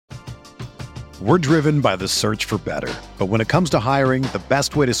We're driven by the search for better. But when it comes to hiring, the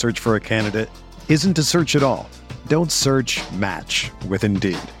best way to search for a candidate isn't to search at all. Don't search, match with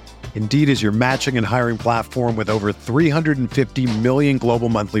Indeed. Indeed is your matching and hiring platform with over 350 million global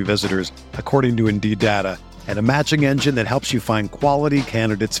monthly visitors, according to Indeed data, and a matching engine that helps you find quality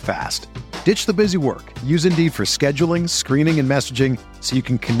candidates fast. Ditch the busy work. Use Indeed for scheduling, screening, and messaging so you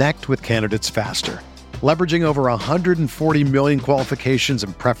can connect with candidates faster. Leveraging over 140 million qualifications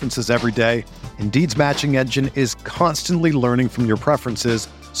and preferences every day, Indeed's matching engine is constantly learning from your preferences,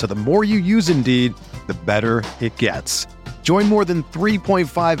 so the more you use Indeed, the better it gets. Join more than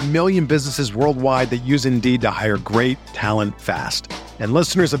 3.5 million businesses worldwide that use Indeed to hire great talent fast. And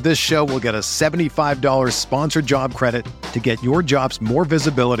listeners of this show will get a $75 sponsored job credit to get your jobs more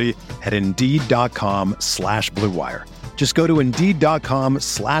visibility at Indeed.com/Blue Wire. Just go to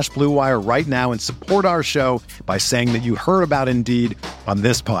Indeed.com/Blue Wire right now and support our show by saying that you heard about Indeed on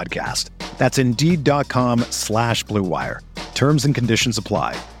this podcast. That's Indeed.com/Blue Wire. Terms and conditions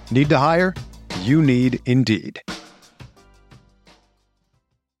apply. Need to hire? You need Indeed.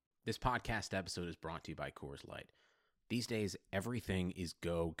 This podcast episode is brought to you by Coors Light. These days, everything is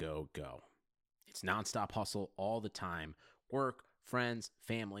go, go, go. It's nonstop hustle all the time. Work, friends,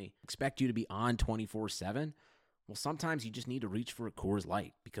 family, expect you to be on 24/7. Well, sometimes you just need to reach for a Coors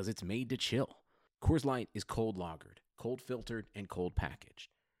Light because it's made to chill. Coors Light is cold lagered, cold filtered, and cold packaged.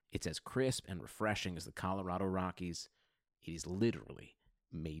 It's as crisp and refreshing as the Colorado Rockies. It is literally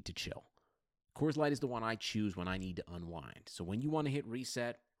made to chill. Coors Light is the one I choose when I need to unwind. So when you want to hit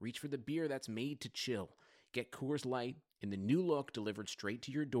reset, reach for the beer that's made to chill. Get Coors Light in the new look delivered straight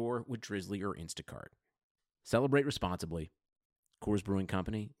to your door with Drizzly or Instacart. Celebrate responsibly. Coors Brewing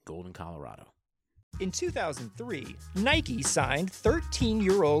Company, Golden, Colorado. In 2003, Nike signed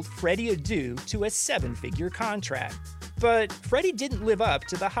 13-year-old Freddie Adu to a 7-figure contract. But Freddie didn't live up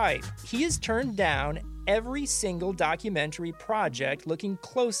to the hype. He has turned down every single documentary project looking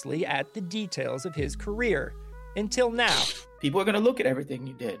closely at the details of his career. Until now. People are going to look at everything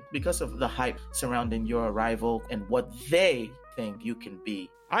you did because of the hype surrounding your arrival and what they think you can be.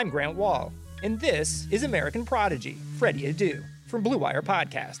 I'm Grant Wall, and this is American Prodigy, Freddie Adu, from Blue Wire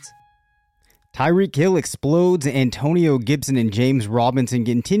Podcasts. Tyreek Hill explodes, Antonio Gibson and James Robinson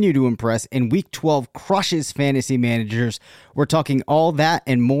continue to impress, and Week 12 crushes fantasy managers. We're talking all that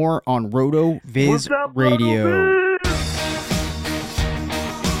and more on RotoViz Radio. RotoViz?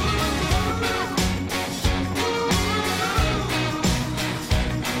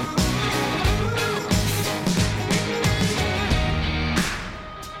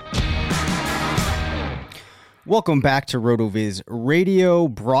 Welcome back to RotoViz Radio,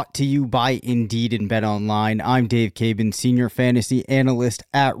 brought to you by Indeed and BetOnline. I'm Dave Cabin, Senior Fantasy Analyst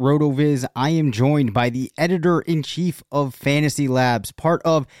at RotoViz. I am joined by the Editor-in-Chief of Fantasy Labs, part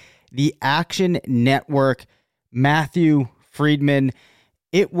of the Action Network, Matthew Friedman.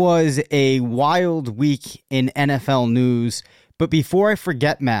 It was a wild week in NFL news, but before I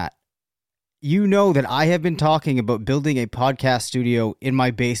forget, Matt, you know that I have been talking about building a podcast studio in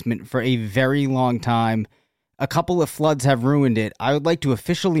my basement for a very long time. A couple of floods have ruined it. I would like to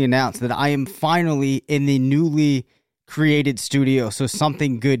officially announce that I am finally in the newly created studio, so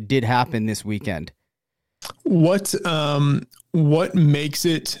something good did happen this weekend. What makes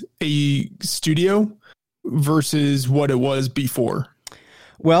it a studio versus what it was before?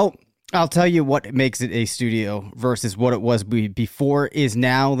 Well, I'll tell you what makes it a studio versus what it was before is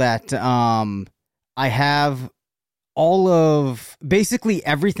now that I have basically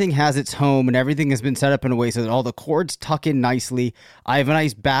everything has its home and everything has been set up in a way so that all the cords tuck in nicely. I have a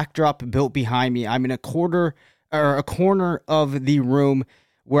nice backdrop built behind me. I'm in a corner of the room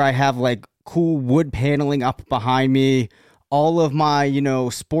where I have like cool wood paneling up behind me. All of my,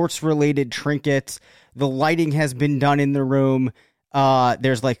 sports related trinkets. The lighting has been done in the room.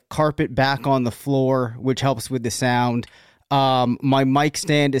 There's like carpet back on the floor, which helps with the sound. My mic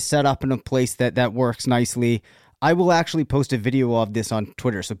stand is set up in a place that works nicely. I will actually post a video of this on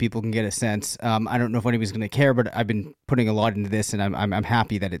Twitter so people can get a sense. I don't know if anybody's going to care, but I've been putting a lot into this, and I'm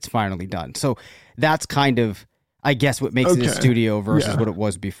happy that it's finally done. So that's kind of, I guess, what makes it a studio versus what it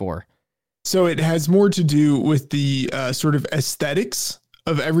was before. So it has more to do with the sort of aesthetics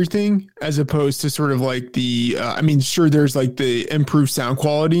of everything as opposed to sort of like the, sure, there's like the improved sound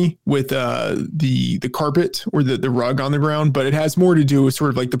quality with the carpet or the rug on the ground, but it has more to do with sort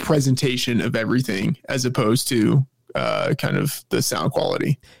of like the presentation of everything as opposed to kind of the sound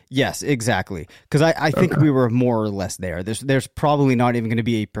quality. Yes, exactly. Because I think we were more or less there. There's probably not even going to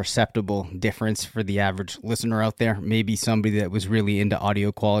be a perceptible difference for the average listener out there. Maybe somebody that was really into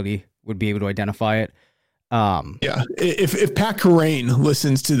audio quality would be able to identify it. Yeah, if Pat Carrain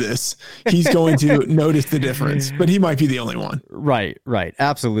listens to this, he's going to notice the difference, but he might be the only one. Right,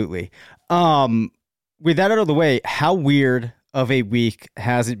 absolutely. With that out of the way, how weird of a week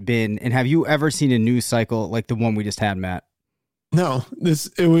has it been? And have you ever seen a news cycle like the one we just had, Matt? No,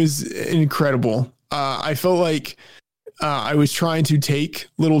 it was incredible. I felt like I was trying to take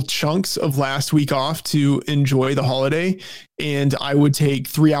little chunks of last week off to enjoy the holiday, and I would take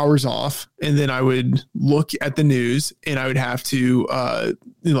 3 hours off, and then I would look at the news, and I would have to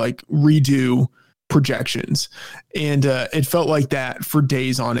redo projections, and it felt like that for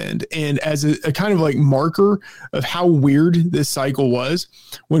days on end. And as a kind of like marker of how weird this cycle was,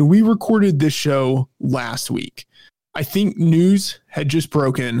 when we recorded this show last week, I think news had just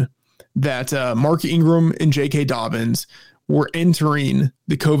broken that Mark Ingram and J.K. Dobbins were entering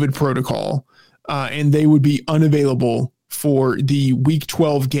the COVID protocol, and they would be unavailable for the Week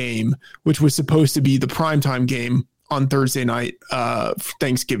 12 game, which was supposed to be the primetime game on Thursday night for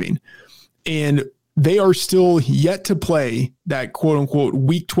Thanksgiving. And they are still yet to play that quote-unquote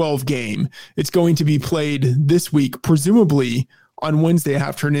Week 12 game. It's going to be played this week, presumably on Wednesday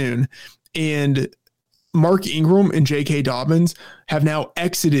afternoon. And Mark Ingram and J.K. Dobbins have now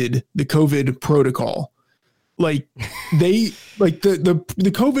exited the COVID protocol. Like the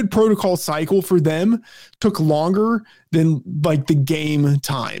COVID protocol cycle for them took longer than like the game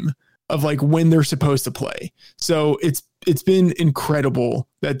time of like when they're supposed to play. So it's been incredible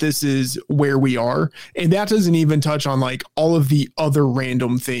that this is where we are. And that doesn't even touch on like all of the other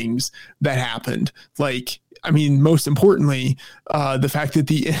random things that happened. Like, I mean, most importantly, the fact that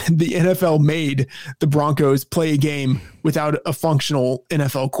the NFL made the Broncos play a game without a functional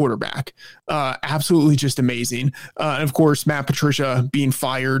NFL quarterback. Absolutely just amazing. And of course, Matt Patricia being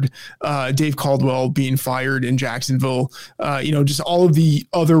fired, Dave Caldwell being fired in Jacksonville, just all of the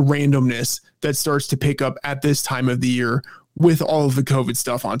other randomness that starts to pick up at this time of the year with all of the COVID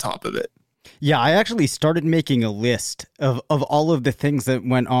stuff on top of it. Yeah, I actually started making a list of all of the things that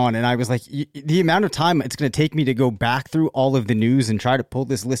went on, and I was like, the amount of time it's going to take me to go back through all of the news and try to pull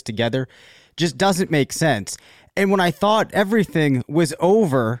this list together just doesn't make sense. And when I thought everything was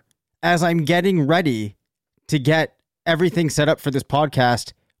over, as I'm getting ready to get everything set up for this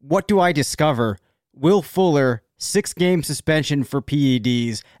podcast, what do I discover? Will Fuller, 6-game suspension for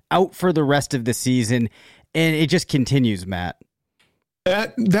PEDs, out for the rest of the season, and it just continues, Matt.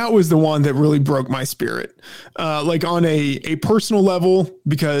 That was the one that really broke my spirit, like on a personal level,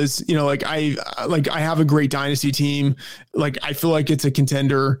 because, I have a great dynasty team. Like, I feel like it's a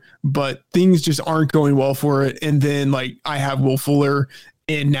contender, but things just aren't going well for it. And then like I have Will Fuller,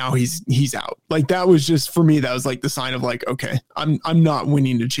 and now he's out. Like, that was just, for me, that was like the sign of like, okay, I'm not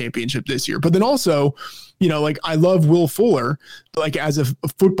winning the championship this year. But then also, I love Will Fuller, like as a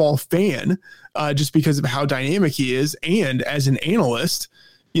football fan, just because of how dynamic he is. And as an analyst,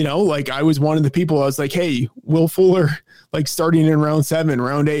 I was one of the people, I was like, hey, Will Fuller, like starting in round 7,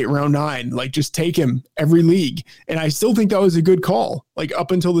 round 8, round 9, like just take him every league. And I still think that was a good call. Like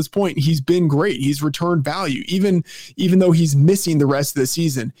up until this point, he's been great. He's returned value. Even though he's missing the rest of the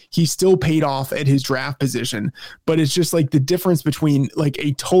season, he still paid off at his draft position. But it's just like the difference between like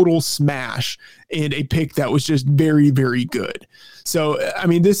a total smash and a pick that was just very, very good. So, I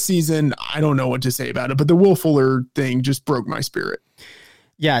mean, this season, I don't know what to say about it, but the Will Fuller thing just broke my spirit.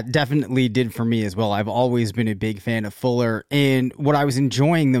 Yeah, definitely did for me as well. I've always been a big fan of Fuller. And what I was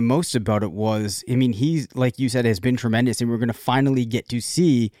enjoying the most about it was, I mean, he's, like you said, has been tremendous. And we're going to finally get to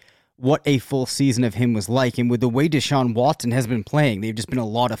see what a full season of him was like. And with the way Deshaun Watson has been playing, they've just been a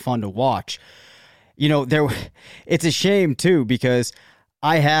lot of fun to watch. It's a shame, too, because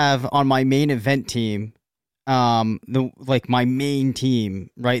I have on my main event team, my main team,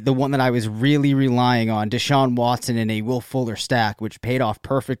 right? The one that I was really relying on, Deshaun Watson and a Will Fuller stack, which paid off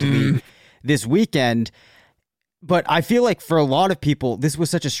perfectly this weekend. But I feel like for a lot of people, this was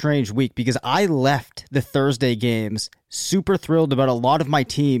such a strange week because I left the Thursday games super thrilled about a lot of my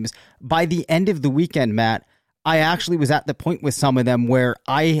teams. By the end of the weekend, Matt, I actually was at the point with some of them where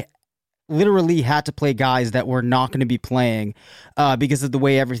I literally had to play guys that were not going to be playing because of the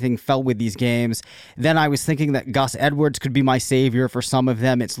way everything fell with these games. Then I was thinking that Gus Edwards could be my savior for some of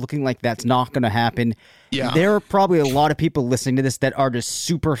them. It's looking like that's not going to happen. Yeah. There are probably a lot of people listening to this that are just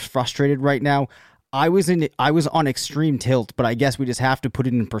super frustrated right now. I was on extreme tilt, but I guess we just have to put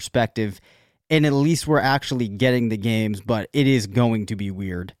it in perspective. And at least we're actually getting the games, but it is going to be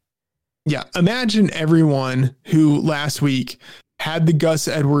weird. Yeah. Imagine everyone who last week had the Gus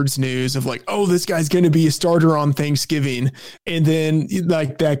Edwards news of like, oh, this guy's going to be a starter on Thanksgiving. And then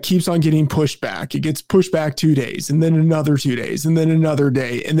like that keeps on getting pushed back. It gets pushed back 2 days and then another 2 days and then another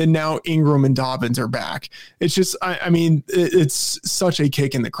day. And then now Ingram and Dobbins are back. It's just, I mean, it's such a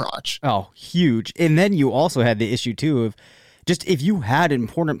kick in the crotch. Oh, huge. And then you also had the issue too of just if you had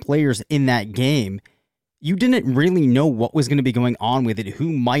important players in that game, you didn't really know what was going to be going on with it,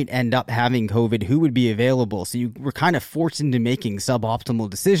 who might end up having COVID, who would be available. So you were kind of forced into making suboptimal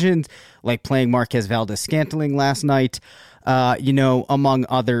decisions, like playing Marquez Valdes-Scantling last night, among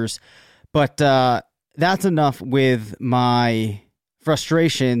others. But that's enough with my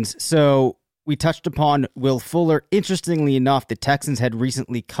frustrations. So we touched upon Will Fuller. Interestingly enough, the Texans had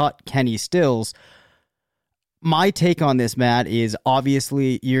recently cut Kenny Stills. My take on this, Matt, is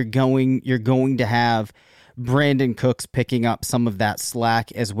obviously you're going to have Brandon Cooks picking up some of that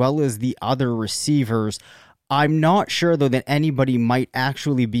slack as well as the other receivers. I'm not sure, though, that anybody might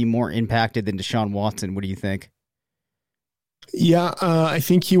actually be more impacted than Deshaun Watson. What do you think? Yeah, I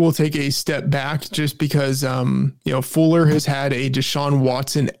think he will take a step back just because, Fuller has had a Deshaun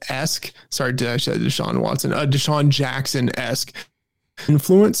Watson-esque, Deshaun Jackson-esque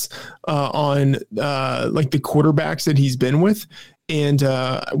influence on like the quarterbacks that he's been with. And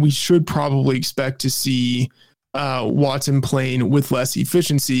we should probably expect to see Watson playing with less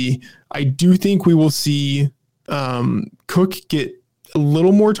efficiency. I do think we will see Cook get a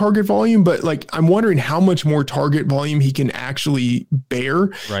little more target volume, but like I'm wondering how much more target volume he can actually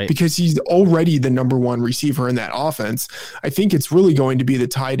bear, right? Because he's already the number one receiver in that offense. I think it's really going to be the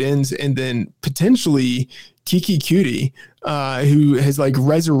tight ends and then potentially Kiki Cutie, who has like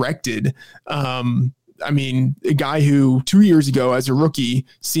resurrected. A guy who 2 years ago as a rookie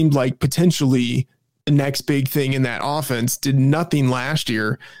seemed like potentially the next big thing in that offense, did nothing last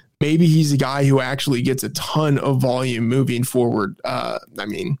year. Maybe he's a guy who actually gets a ton of volume moving forward.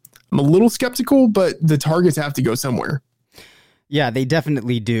 I'm a little skeptical, but the targets have to go somewhere. Yeah, they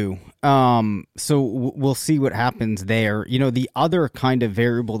definitely do. So we'll see what happens there. The other kind of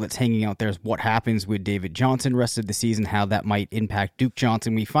variable that's hanging out there is what happens with David Johnson rest of the season, how that might impact Duke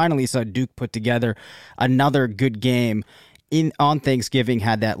Johnson. We finally saw Duke put together another good game on Thanksgiving,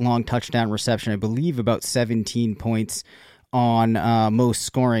 had that long touchdown reception, I believe about 17 points on most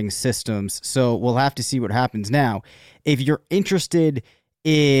scoring systems. So we'll have to see what happens now. If you're interested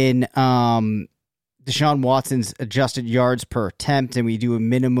in Deshaun Watson's adjusted yards per attempt, and we do a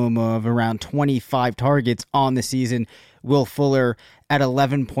minimum of around 25 targets on the season, Will Fuller at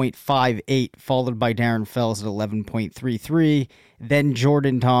 11.58, followed by Darren Fells at 11.33, then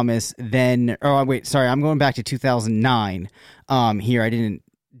Jordan Thomas, I'm going back to 2009 here. I didn't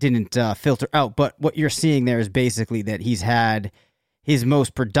filter out, but what you're seeing there is basically that he's had his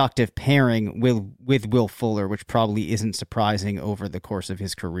most productive pairing with Will Fuller, which probably isn't surprising over the course of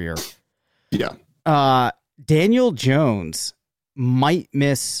his career. Yeah. Daniel Jones might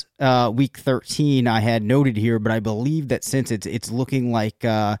miss week 13. I had noted here, but I believe that since it's looking like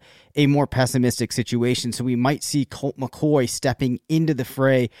a more pessimistic situation, so we might see Colt McCoy stepping into the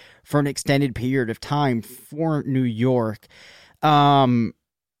fray for an extended period of time for New York.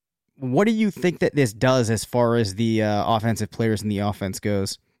 What do you think that this does as far as the offensive players in the offense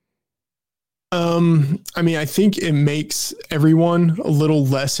goes? I think it makes everyone a little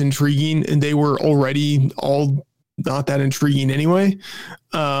less intriguing, and they were already all not that intriguing anyway.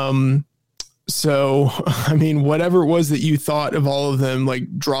 Whatever it was that you thought of all of them,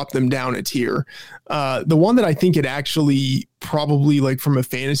 like drop them down a tier. The one that I think it actually probably like from a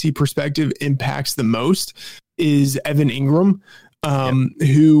fantasy perspective impacts the most is Evan Ingram,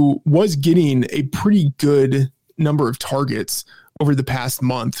 who was getting a pretty good number of targets over the past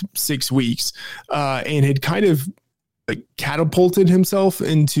month, 6 weeks, and had kind of like catapulted himself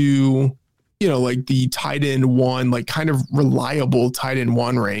into, the tight end one, like kind of reliable tight end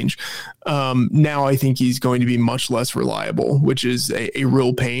one range. Now I think he's going to be much less reliable, which is a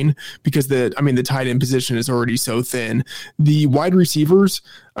real pain because the tight end position is already so thin. The wide receivers,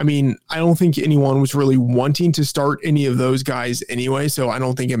 I don't think anyone was really wanting to start any of those guys anyway, so I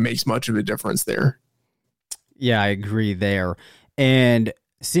don't think it makes much of a difference there. Yeah, I agree there. And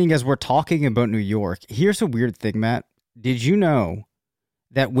seeing as we're talking about New York, here's a weird thing, Matt. Did you know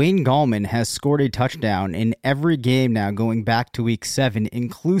that Wayne Gallman has scored a touchdown in every game now going back to week 7,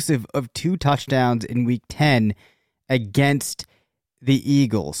 inclusive of 2 touchdowns in week 10 against the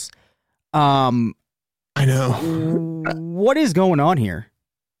Eagles? I know. What is going on here?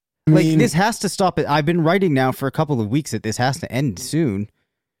 This has to stop. I've been writing now for a couple of weeks that this has to end soon.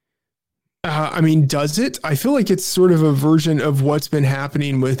 I mean, does it? I feel like it's sort of a version of what's been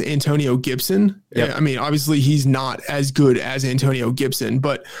happening with Antonio Gibson. Yep. I mean, obviously he's not as good as Antonio Gibson,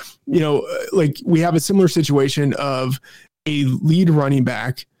 but like we have a similar situation of a lead running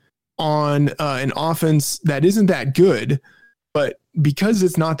back on an offense that isn't that good, but because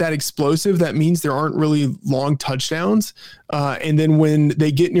it's not that explosive, that means there aren't really long touchdowns. And then when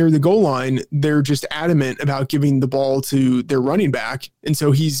they get near the goal line, they're just adamant about giving the ball to their running back. And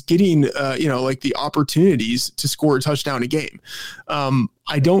so he's getting, like the opportunities to score a touchdown a game.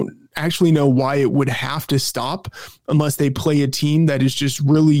 I don't actually know why it would have to stop unless they play a team that is just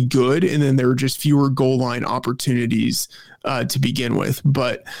really good. And then there are just fewer goal line opportunities to begin with.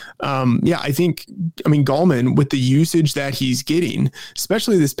 But I think Gallman, with the usage that he's getting,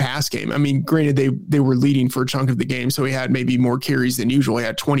 especially this past game, I mean, granted they were leading for a chunk of the game, so he had maybe more carries than usual. He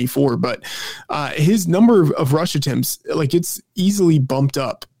had 24, but his number of rush attempts, like, it's easily bumped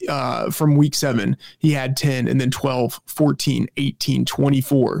up from week 7. He had 10 and then 12, 14, 18,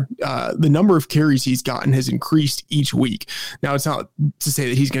 24. The number of carries he's gotten has increased each week. Now, it's not to say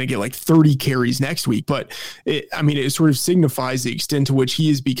that he's going to get like 30 carries next week, but it sort of signifies the extent to which he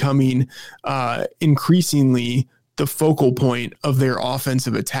is becoming increasingly the focal point of their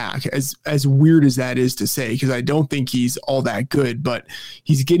offensive attack, as weird as that is to say, because I don't think he's all that good, but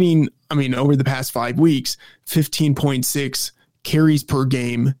he's getting, over the past 5 weeks, 15.6 carries per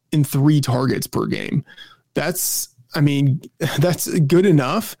game and 3 targets per game. That's good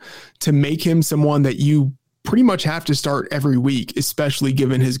enough to make him someone that you pretty much have to start every week, especially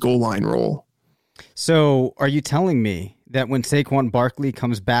given his goal line role. So are you telling me that when Saquon Barkley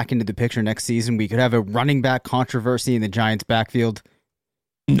comes back into the picture next season, we could have a running back controversy in the Giants' backfield?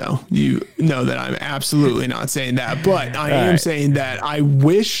 No, you know that I'm absolutely not saying that, but I am saying that I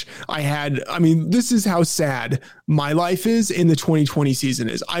wish I had. This is how sad my life is in the 2020 season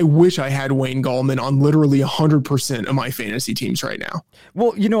is. I wish I had Wayne Gallman on literally 100% of my fantasy teams right now.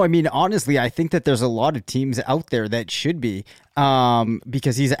 Well, honestly, I think that there's a lot of teams out there that should be,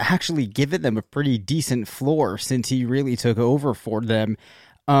 because he's actually given them a pretty decent floor since he really took over for them.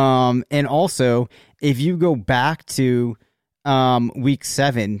 And also, if you go back to week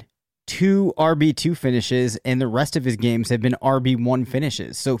 7, 2 RB2 finishes, and the rest of his games have been RB1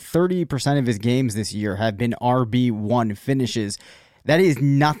 finishes. So 30% of his games this year have been RB1 finishes. That is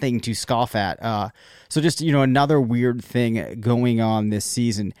nothing to scoff at. So just, another weird thing going on this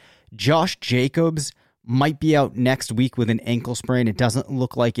season. Josh Jacobs might be out next week with an ankle sprain. It doesn't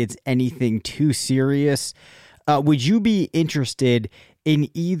look like it's anything too serious. Would you be interested in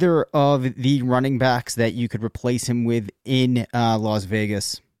either of the running backs that you could replace him with in Las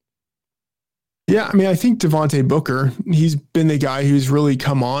Vegas? Yeah, I think Devontae Booker, he's been the guy who's really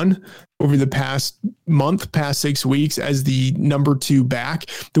come on over the past 6 weeks as the number 2 back.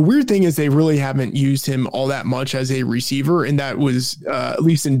 The weird thing is they really haven't used him all that much as a receiver, and that was, at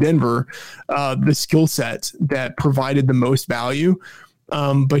least in Denver, the skill set that provided the most value.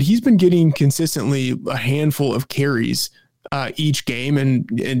 But he's been getting consistently a handful of carries each game, and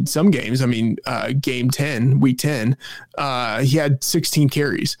in some games, game 10, week 10, he had 16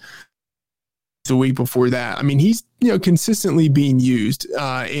 carries. The week before that, he's consistently being used,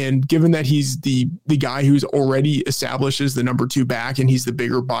 and given that he's the guy who's already established as the number 2 back, and he's the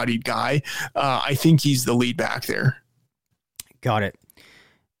bigger bodied guy, I think he's the lead back there. Got it.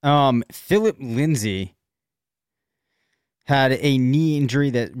 Philip Lindsay had a knee injury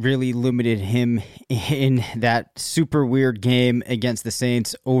that really limited him in that super weird game against the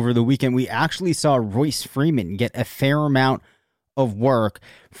Saints over the weekend. We actually saw Royce Freeman get a fair amount of work.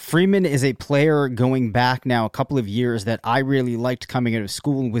 Freeman is a player going back now a couple of years that I really liked coming out of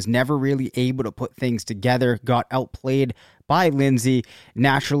school and was never really able to put things together, got outplayed by Lindsay.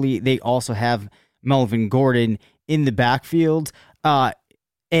 Naturally, they also have Melvin Gordon in the backfield.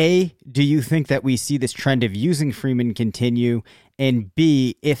 A, do you think that we see this trend of using Freeman continue? And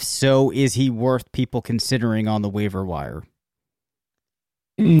B, if so, is he worth people considering on the waiver wire?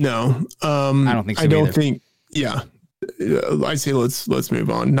 No. I don't think so. I don't think, yeah. I say let's move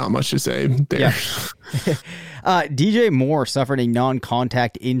on. Not much to say there. Yeah. DJ Moore suffered a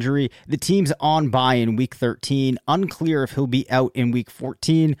non-contact injury. The team's on bye in week 13. Unclear if he'll be out in week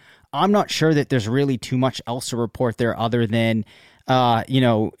 14. I'm not sure that there's really too much else to report there other than,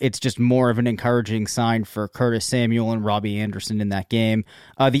 it's just more of an encouraging sign for Curtis Samuel and Robbie Anderson in that game.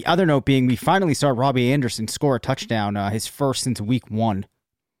 The other note being we finally saw Robbie Anderson score a touchdown, his first since week 1.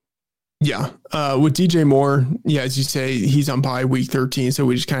 Yeah. With DJ Moore, yeah, as you say, he's on bye week 13, so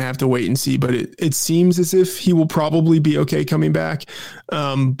we just kind of have to wait and see. But it seems as if he will probably be okay coming back.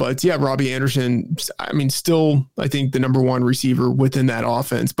 But yeah, Robbie Anderson, I mean, still, I think the number one receiver within that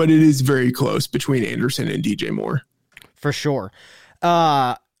offense, but it is very close between Anderson and DJ Moore. For sure.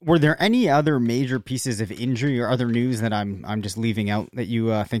 Were there any other major pieces of injury or other news that I'm just leaving out that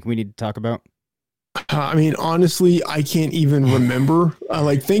you think we need to talk about? I mean, honestly, I can't even remember.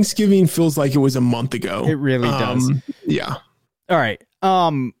 Like Thanksgiving feels like it was a month ago. It really does. Yeah. All right.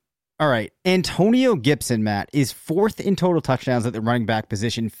 All right. Antonio Gibson, Matt, is 4th in total touchdowns at the running back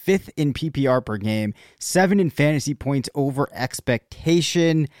position, 5th in PPR per game, 7 in fantasy points over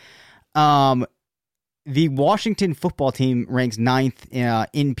expectation. The Washington football team ranks 9th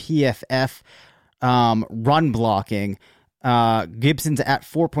in PFF run blocking. Gibson's at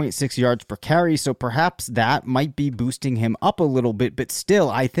 4.6 yards per carry, so perhaps that might be boosting him up a little bit, but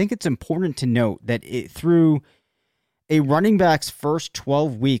still, I think it's important to note that through a running back's first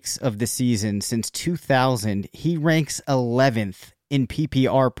 12 weeks of the season since 2000, he ranks 11th in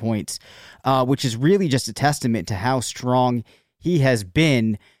PPR points, which is really just a testament to how strong he has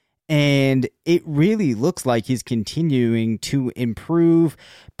been. And it really looks like he's continuing to improve.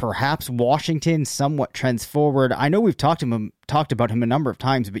 Perhaps Washington somewhat trends forward. I know we've talked about him a number of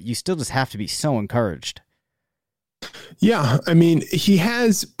times, but you still just have to be so encouraged. Yeah, I mean, he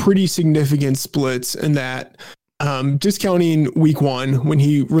has pretty significant splits in that, discounting week 1 when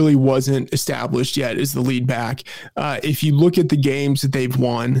he really wasn't established yet as the lead back. If you look at the games that they've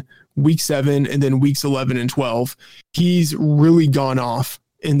won, week 7 and then weeks 11 and 12, he's really gone off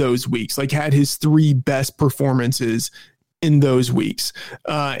in those weeks, like had his 3 best performances in those weeks.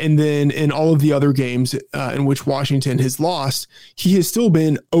 And then in all of the other games in which Washington has lost, he has still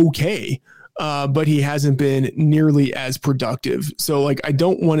been okay, but he hasn't been nearly as productive. So like, I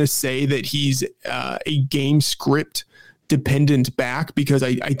don't want to say that he's a game script dependent back, because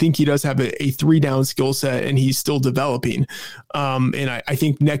I think he does have a 3-down skill set and he's still developing. And I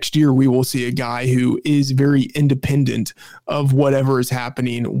think next year we will see a guy who is very independent of whatever is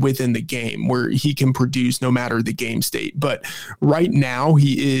happening within the game, where he can produce no matter the game state. But right now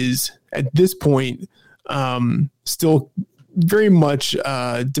he is at this point still very much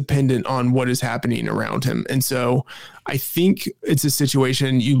dependent on what is happening around him. And so I think it's a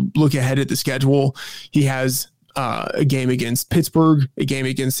situation, you look ahead at the schedule, he has a game against Pittsburgh, a game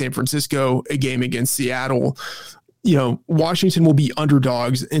against San Francisco, a game against Seattle. You know, Washington will be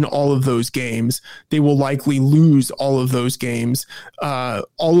underdogs in all of those games. They will likely lose all of those games. All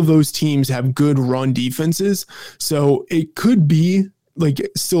of those teams have good run defenses. So it could be like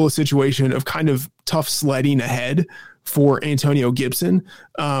still a situation of kind of tough sledding ahead for Antonio Gibson.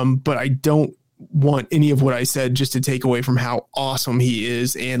 But I don't want any of what I said just to take away from how awesome he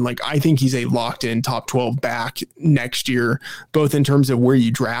is. And like, I think he's a locked in top 12 back next year, both in terms of where you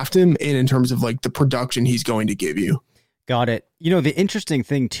draft him and in terms of like the production he's going to give you. Got it. You know, the interesting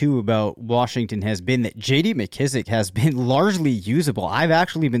thing too about Washington has been that JD McKissic has been largely usable. I've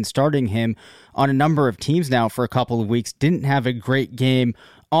actually been starting him on a number of teams now for a couple of weeks. Didn't have a great game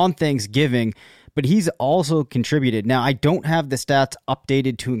on Thanksgiving, but he's also contributed. Now, I don't have the stats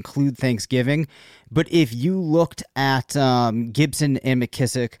updated to include Thanksgiving, but if you looked at Gibson and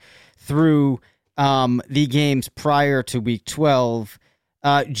McKissic through the games prior to week 12,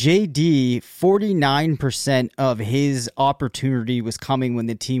 JD, 49% of his opportunity was coming when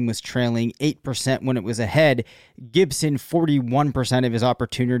the team was trailing, 8% when it was ahead. Gibson, 41% of his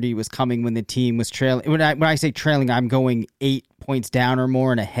opportunity was coming when the team was trailing. When I say trailing, I'm going 8 points down or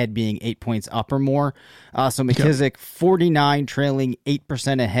more, and ahead being 8 points up or more. So McKissic, 49 trailing,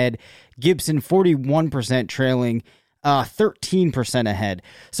 8% ahead. Gibson, 41% trailing, 13% ahead.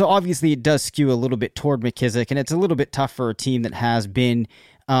 So obviously it does skew a little bit toward McKissic, and it's a little bit tough for a team that has been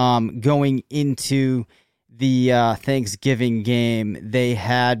going into the Thanksgiving game. They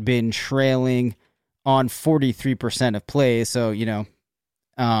had been trailing on 43% of plays. So, you know,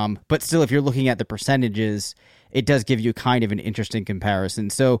 but still, if you're looking at the percentages, it does give you kind of an interesting comparison.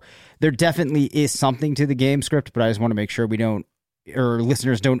 So there definitely is something to the game script, but I just want to make sure we don't, or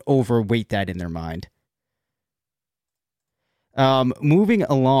listeners don't overweight that in their mind. Moving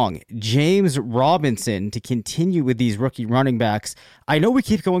along, James Robinson, to continue with these rookie running backs. I know we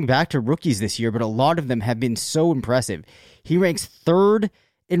keep going back to rookies this year, but a lot of them have been so impressive. He ranks 3rd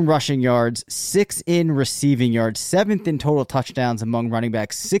in rushing yards, 6th in receiving yards, 7th in total touchdowns among running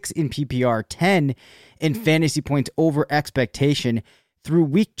backs, 6th in PPR, 10 in fantasy points over expectation through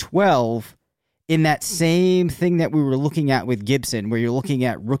week 12. In that same thing that we were looking at with Gibson, where you're looking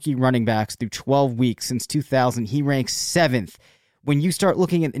at rookie running backs through 12 weeks since 2000, he ranks 7th when you start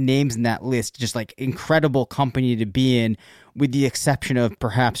looking at the names in that list, just like incredible company to be in, with the exception of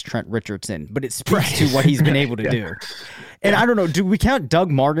perhaps Trent Richardson. But it speaks to what he's been able to do. And I don't know, do we count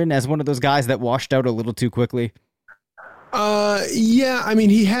Doug Martin as one of those guys that washed out a little too quickly? Yeah, I mean,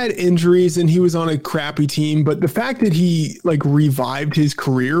 he had injuries and he was on a crappy team, but the fact that he like revived his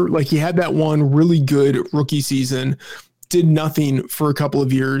career, like he had that one really good rookie season, did nothing for a couple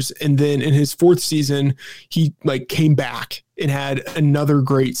of years, and then in his fourth season, he like came back and had another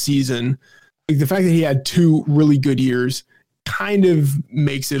great season. Like the fact that he had 2 really good years kind of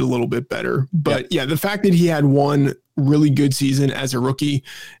makes it a little bit better. But yeah, the fact that he had one really good season as a rookie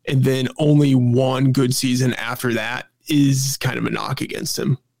and then only one good season after that is kind of a knock against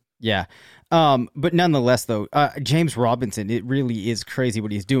him. Yeah. But nonetheless, though, James Robinson, it really is crazy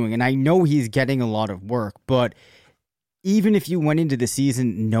what he's doing. And I know he's getting a lot of work, but even if you went into the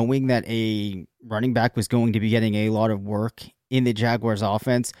season knowing that a running back was going to be getting a lot of work in the Jaguars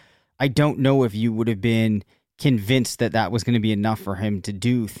offense, I don't know if you would have been convinced that that was going to be enough for him to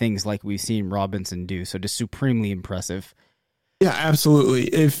do things like we've seen Robinson do. So just supremely impressive. Yeah, absolutely.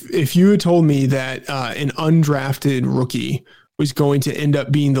 If you had told me that an undrafted rookie was going to end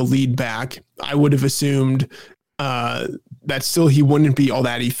up being the lead back, I would have assumed that still he wouldn't be all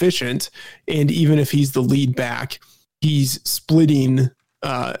that efficient. And even if he's the lead back, he's splitting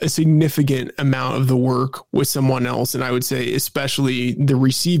a significant amount of the work with someone else. And I would say especially the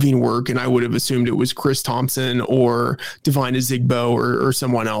receiving work. And I would have assumed it was Chris Thompson or Devine Ezigbo or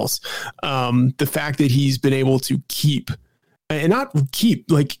someone else. The fact that he's been able to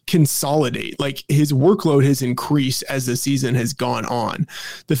consolidate, like his workload has increased as the season has gone on.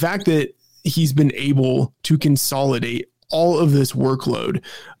 The fact that he's been able to consolidate all of this workload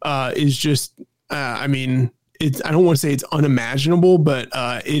is just, I don't want to say it's unimaginable, but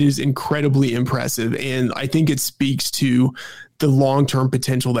it is incredibly impressive. And I think it speaks to the long-term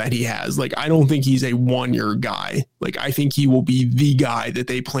potential that he has. Like, I don't think he's a one-year guy. Like, I think he will be the guy that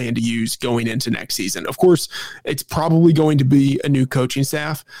they plan to use going into next season. Of course, it's probably going to be a new coaching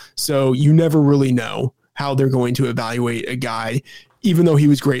staff, so you never really know how they're going to evaluate a guy, even though he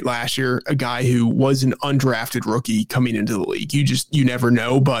was great last year, a guy who was an undrafted rookie coming into the league. You never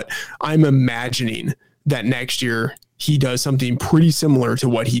know, but I'm imagining that next year he does something pretty similar to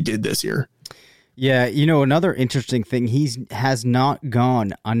what he did this year. Yeah, another interesting thing, he has not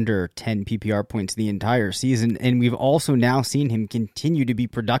gone under 10 PPR points the entire season, and we've also now seen him continue to be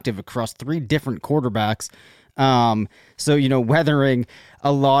productive across 3 different quarterbacks. So, weathering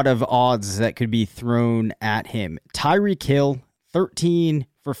a lot of odds that could be thrown at him. Tyreek Hill, 13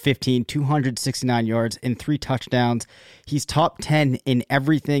 for 15, 269 yards and 3 touchdowns. He's top 10 in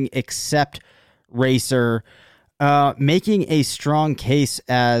everything except Racer, making a strong case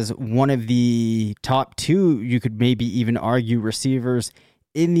as one of the top 2, you could maybe even argue, receivers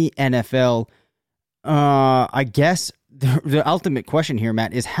in the NFL. I guess the ultimate question here,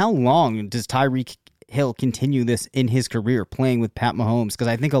 Matt, is how long does Tyreek Hill continue this in his career playing with Pat Mahomes? Because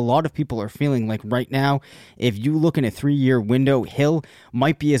I think a lot of people are feeling like right now, if you look in a 3-year window, Hill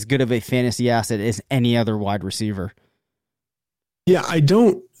might be as good of a fantasy asset as any other wide receiver. Yeah, I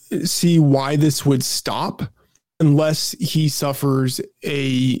don't see why this would stop unless he suffers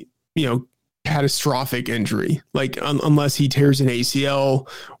a catastrophic injury, like unless he tears an ACL,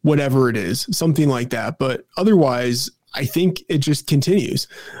 whatever it is, something like that. But otherwise, I think it just continues.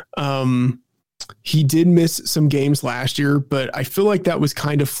 He did miss some games last year, but I feel like that was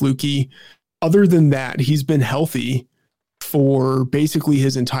kind of fluky. Other than that, he's been healthy for basically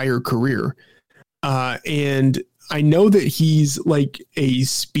his entire career. And I know that he's like a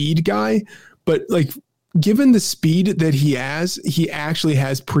speed guy, but like given the speed that he has, he actually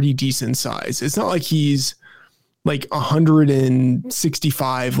has pretty decent size. It's not like he's like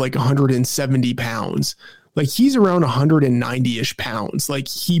 165, like 170 pounds. Like he's around 190-ish pounds. Like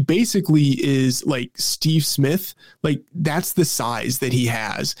he basically is like Steve Smith. Like that's the size that he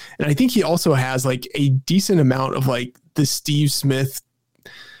has. And I think he also has like a decent amount of like the Steve Smith,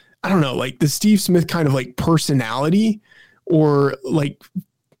 I don't know, like the Steve Smith kind of like personality or like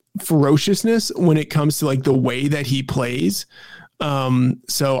ferociousness when it comes to like the way that he plays.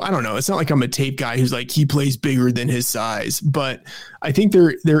 So I don't know. It's not like I'm a tape guy who's like, he plays bigger than his size, but I think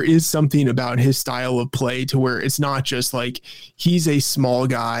there is something about his style of play to where it's not just like he's a small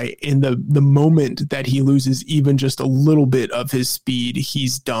guy and the moment that he loses even just a little bit of his speed,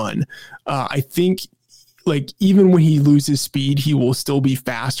 he's done. I think like even when he loses speed, he will still be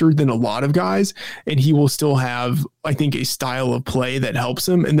faster than a lot of guys and he will still have, I think, a style of play that helps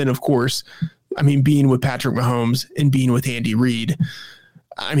him. And then of course, I mean, being with Patrick Mahomes and being with Andy Reid,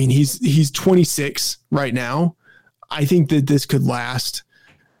 I mean, he's 26 right now. I think that this could last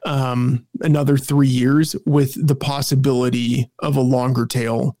another 3 years with the possibility of a longer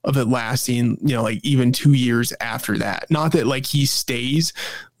tail of it lasting, like even 2 years after that. Not that like he stays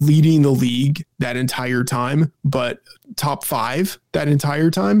leading the league that entire time, but top 5 that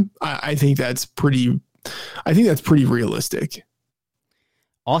entire time. I think that's pretty realistic.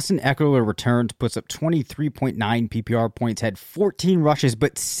 Austin Eckler returns, puts up 23.9 PPR points, had 14 rushes,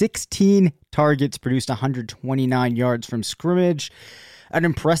 but 16 targets, produced 129 yards from scrimmage. An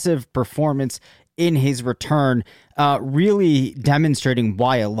impressive performance in his return, really demonstrating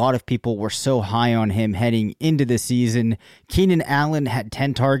why a lot of people were so high on him heading into the season. Keenan Allen had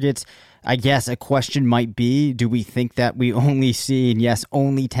 10 targets. I guess a question might be, do we think that we only see, and yes,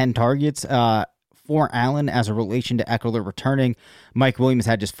 only 10 targets for Allen as a relation to Eckler returning? Mike Williams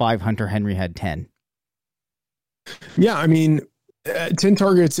had just 5. Hunter Henry had 10. Yeah, I mean, 10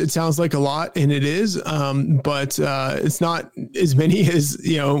 targets, it sounds like a lot, and it is, but it's not as many as,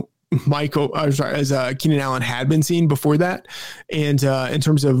 Keenan Allen had been seen before that. And in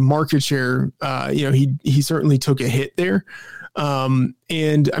terms of market share, he certainly took a hit there. And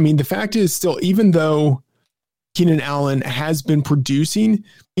I mean, the fact is still, even though Keenan Allen has been producing,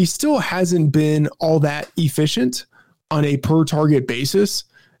 he still hasn't been all that efficient on a per target basis.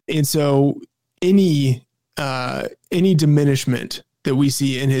 And so any diminishment that we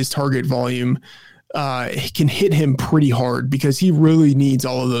see in his target volume can hit him pretty hard because he really needs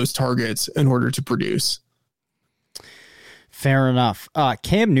all of those targets in order to produce. Fair enough.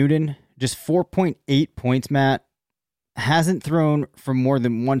 Cam Newton, just 4.8 points, Matt. Hasn't thrown for more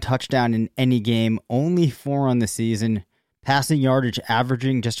than 1 touchdown in any game, only 4 on the season. Passing yardage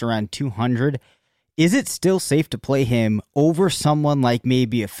averaging just around 200. Is it still safe to play him over someone like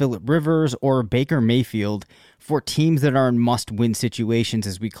maybe a Phillip Rivers or a Baker Mayfield for teams that are in must-win situations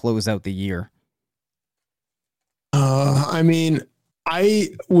as we close out the year? I mean, I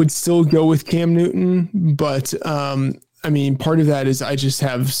would still go with Cam Newton, but I mean, part of that is I just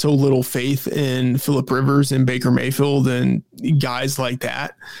have so little faith in Phillip Rivers and Baker Mayfield and guys like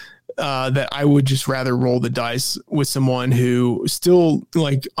that, that I would just rather roll the dice with someone who still,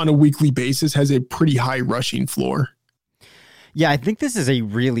 like, on a weekly basis has a pretty high rushing floor. Yeah, I think this is a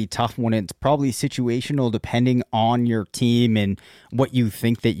really tough one. It's probably situational depending on your team and what you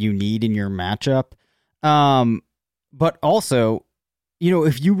think that you need in your matchup. But also,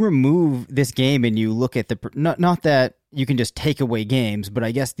 if you remove this game and you look at the, not that you can just take away games, but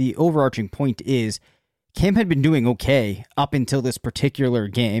I guess the overarching point is Cam had been doing okay up until this particular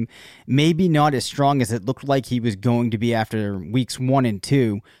game. Maybe not as strong as it looked like he was going to be after weeks 1 and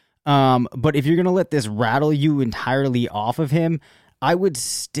 2. But if you're going to let this rattle you entirely off of him, I would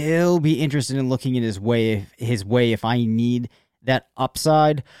still be interested in looking at his way if I need that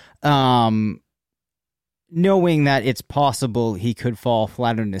upside. Knowing that it's possible he could fall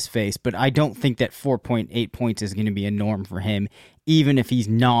flat on his face, but I don't think that 4.8 points is going to be a norm for him, even if he's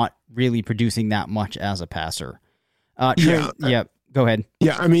not really producing that much as a passer. Go ahead.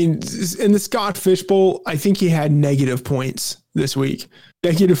 Yeah, I mean, in the Scott Fish Bowl, I think he had negative points this week,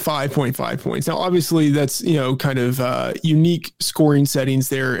 negative 5.5 points. Now, obviously, that's, kind of unique scoring settings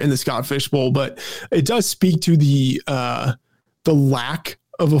there in the Scott Fish Bowl, but it does speak to the lack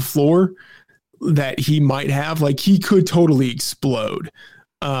of a floor that he might have. Like, he could totally explode.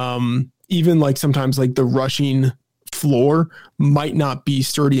 Even like sometimes like the rushing floor might not be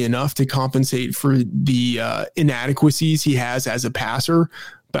sturdy enough to compensate for the inadequacies he has as a passer,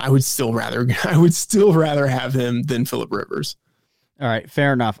 but I would still rather have him than Phillip Rivers. All right,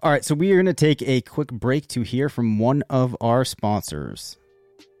 fair enough. All right, so we are going to take a quick break to hear from one of our sponsors.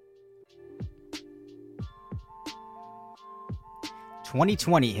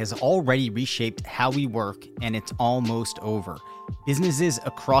 2020 has already reshaped how we work, and it's almost over. Businesses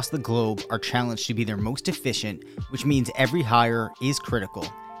across the globe are challenged to be their most efficient, which means every hire is critical.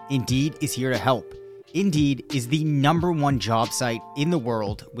 Indeed is here to help. Indeed is the #1 job site in the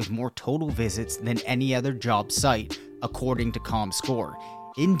world with more total visits than any other job site, according to ComScore.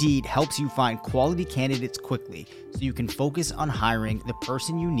 Indeed helps you find quality candidates quickly so you can focus on hiring the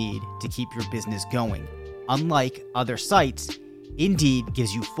person you need to keep your business going. Unlike other sites, Indeed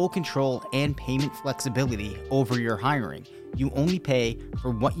gives you full control and payment flexibility over your hiring. You only pay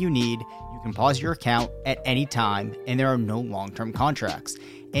for what you need, you can pause your account at any time, and there are no long-term contracts.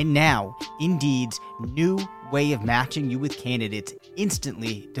 And now, Indeed's new way of matching you with candidates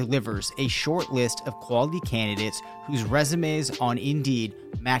instantly delivers a short list of quality candidates whose resumes on Indeed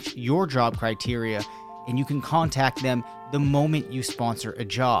match your job criteria, and you can contact them the moment you sponsor a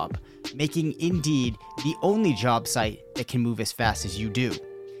job, making Indeed the only job site that can move as fast as you do.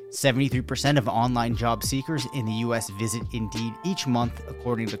 73% of online job seekers in the U.S. visit Indeed each month,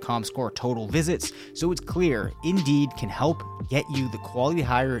 according to ComScore total visits, so it's clear Indeed can help get you the quality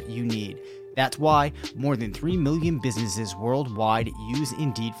hire you need. That's why more than 3 million businesses worldwide use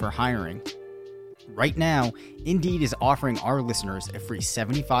Indeed for hiring. Right now, Indeed is offering our listeners a free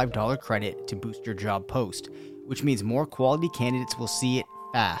 $75 credit to boost your job post, which means more quality candidates will see it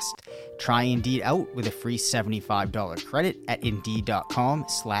fast. Try Indeed out with a free $75 credit at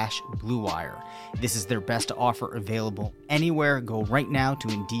Indeed.com/Blue Wire. This is their best offer available anywhere. Go right now to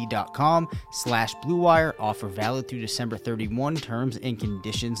Indeed.com/Blue Wire. Offer valid through December 31. Terms and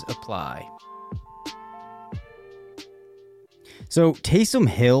conditions apply. So Taysom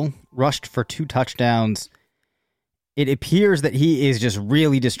Hill rushed for 2 touchdowns. It appears that he is just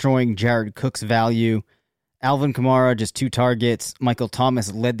really destroying Jared Cook's value. Alvin Kamara, just 2 targets. Michael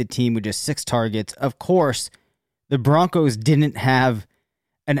Thomas led the team with just 6 targets. Of course, the Broncos didn't have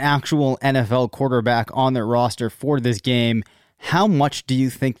an actual NFL quarterback on their roster for this game. How much do you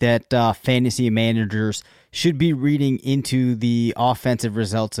think that fantasy managers should be reading into the offensive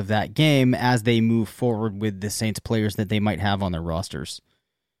results of that game as they move forward with the Saints players that they might have on their rosters?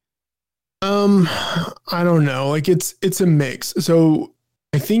 I don't know. Like it's a mix. So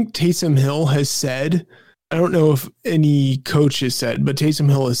I think Taysom Hill has said, I don't know if any coach has said, but Taysom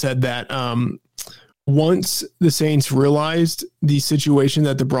Hill has said that once the Saints realized the situation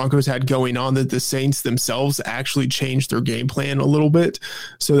that the Broncos had going on, that the Saints themselves actually changed their game plan a little bit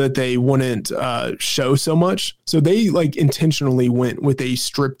so that they wouldn't show so much. So they like intentionally went with a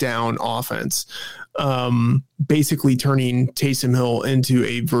stripped down offense, basically turning Taysom Hill into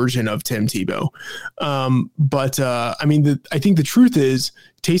a version of Tim Tebow. I mean, I think the truth is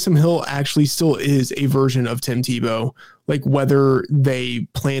Taysom Hill actually still is a version of Tim Tebow, like whether they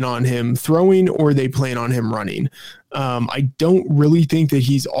plan on him throwing or they plan on him running. I don't really think that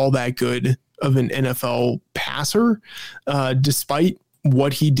he's all that good of an NFL passer, despite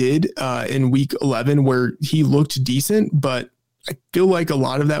what he did in week 11, where he looked decent, but I feel like a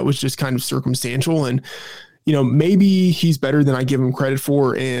lot of that was just kind of circumstantial. And, you know, maybe he's better than I give him credit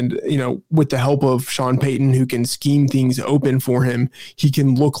for. And, you know, with the help of Sean Payton, who can scheme things open for him, he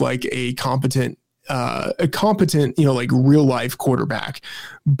can look like a competent, you know, like real life quarterback.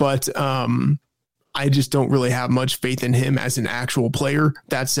 But I just don't really have much faith in him as an actual player.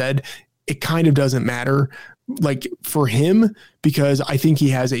 That said, it kind of doesn't matter like for him, because I think he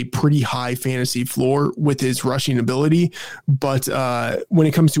has a pretty high fantasy floor with his rushing ability. But when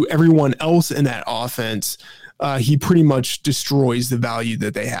it comes to everyone else in that offense, he pretty much destroys the value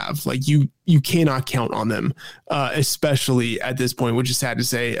that they have. Like you cannot count on them, especially at this point, which is sad to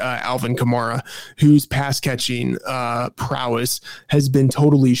say. Alvin Kamara, whose pass catching prowess has been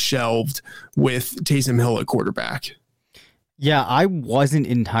totally shelved with Taysom Hill at quarterback. Yeah, I wasn't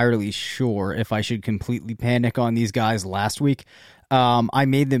entirely sure if I should completely panic on these guys last week. I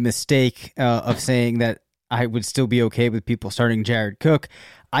made the mistake of saying that I would still be okay with people starting Jared Cook.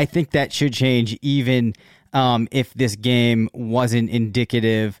 I think that should change even if this game wasn't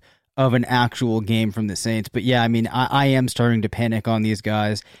indicative of an actual game from the Saints. But yeah, I mean, I am starting to panic on these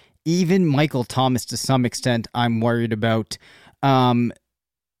guys. Even Michael Thomas, to some extent, I'm worried about. I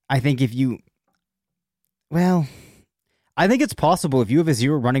think I think it's possible if you have a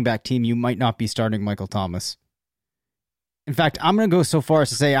 0 running back team, you might not be starting Michael Thomas. In fact, I'm going to go so far as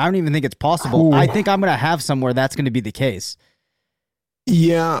to say I don't even think it's possible. Ooh. I think I'm going to have somewhere that's going to be the case.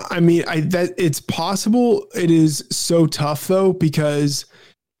 Yeah, I mean, that it's possible. It is so tough though, because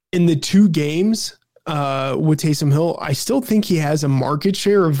in the 2 games with Taysom Hill, I still think he has a market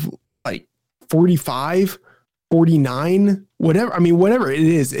share of like 45, 49, whatever. I mean, whatever it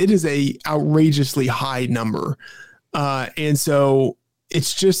is a outrageously high number. And so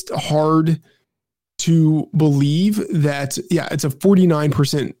it's just hard to believe that, it's a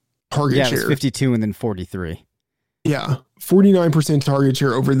 49% target share. Yeah, it's 52 and then 43. Yeah, 49% target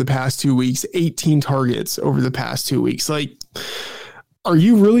share over the past 2 weeks, 18 targets over the past 2 weeks. Like, are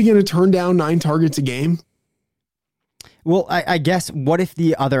you really going to turn down 9 targets a game? Well, I guess what if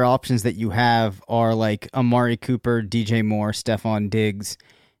the other options that you have are like Amari Cooper, DJ Moore, Stephon Diggs,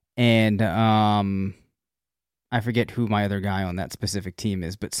 and I forget who my other guy on that specific team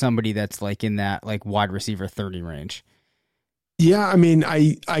is, but somebody that's like in that like wide receiver 30 range. Yeah, I mean,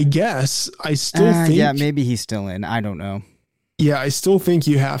 I guess I still think... Yeah, maybe he's still in. I don't know. Yeah, I still think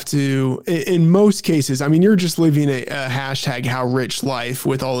you have to, in most cases, I mean, you're just living a hashtag how rich life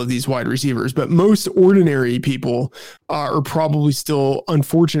with all of these wide receivers, but most ordinary people are probably still,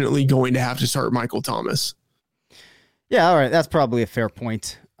 unfortunately, going to have to start Michael Thomas. Yeah, all right. That's probably a fair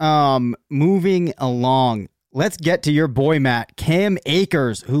point. Moving along, Let's get to your boy, Matt. Cam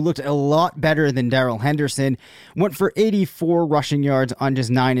Akers, who looked a lot better than Darrell Henderson, went for 84 rushing yards on just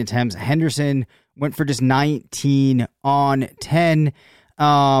 9 attempts. Henderson went for just 19 on 10.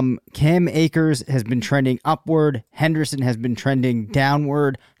 Cam Akers has been trending upward. Henderson has been trending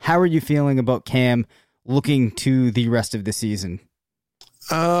downward. How are you feeling about Cam looking to the rest of the season?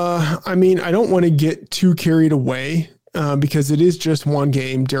 I mean, I don't want to get too carried away because it is just one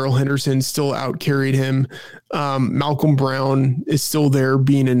game. Darrell Henderson still out-carried him. Malcolm Brown is still there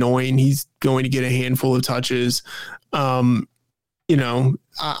being annoying. He's going to get a handful of touches. I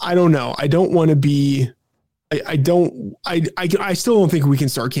don't know. I don't want to be... I still don't think we can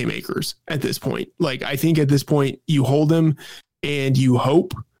start Cam Akers at this point. Like, I think at this point you hold him and you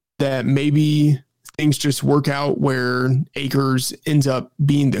hope that maybe things just work out where Akers ends up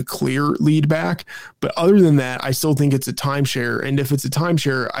being the clear lead back. But other than that, I still think it's a timeshare. And if it's a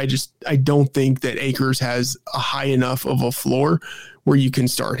timeshare, I don't think that Akers has a high enough of a floor where you can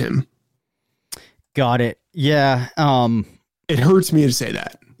start him. Got it. Yeah. It hurts me to say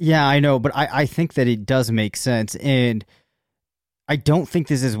that. Yeah, I know, but I think that it does make sense. And I don't think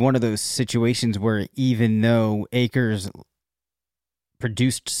this is one of those situations where even though Akers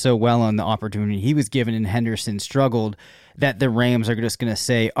produced so well on the opportunity he was given and Henderson struggled, that the Rams are just going to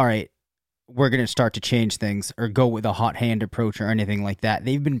say, all right, we're going to start to change things or go with a hot hand approach or anything like that.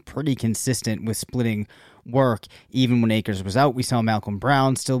 They've been pretty consistent with splitting work. Even when Akers was out, we saw Malcolm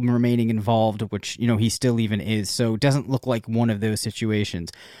Brown still remaining involved, which, he still even is. So it doesn't look like one of those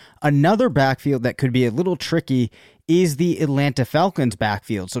situations. Another backfield that could be a little tricky is the Atlanta Falcons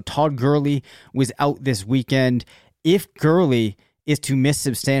backfield. So Todd Gurley was out this weekend. If Gurley is to miss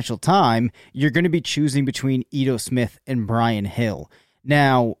substantial time, you're going to be choosing between Ito Smith and Brian Hill.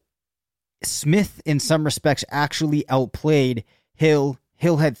 Now, Smith, in some respects, actually outplayed Hill.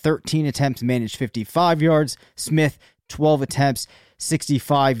 Hill had 13 attempts, managed 55 yards. Smith, 12 attempts,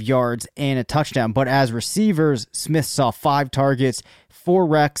 65 yards, and a touchdown. But as receivers, Smith saw 5 targets, 4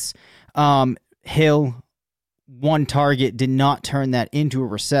 recs. Hill, 1 target, did not turn that into a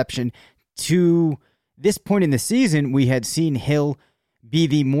reception. To this point in the season, we had seen Hill be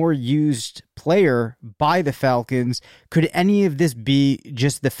the more used player by the Falcons. Could any of this be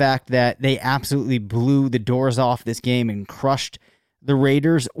just the fact that they absolutely blew the doors off this game and crushed the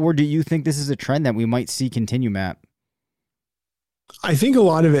Raiders? Or do you think this is a trend that we might see continue, Matt? I think a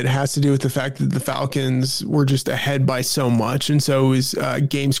lot of it has to do with the fact that the Falcons were just ahead by so much. And so it was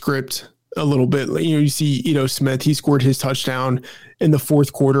game script a little bit. You see Ito Smith, he scored his touchdown in the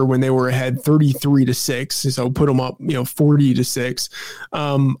fourth quarter when they were ahead 33-6. So put them up, 40-6.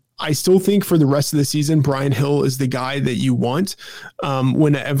 I still think for the rest of the season, Brian Hill is the guy that you want.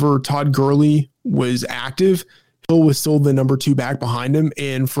 Whenever Todd Gurley was active, Hill was still the number 2 back behind him.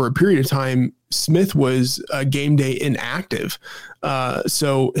 And for a period of time, Smith was game day inactive.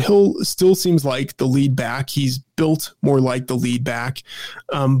 So Hill still seems like the lead back. He's built more like the lead back,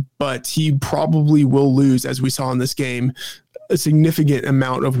 but he probably will lose, as we saw in this game, a significant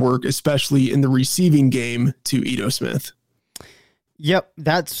amount of work, especially in the receiving game, to Ito Smith. Yep,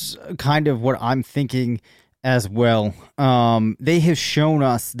 that's kind of what I'm thinking as well. They have shown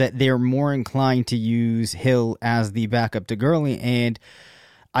us that they're more inclined to use Hill as the backup to Gurley, and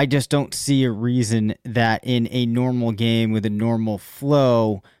I just don't see a reason that in a normal game with a normal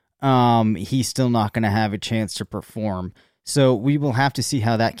flow, he's still not going to have a chance to perform. So we will have to see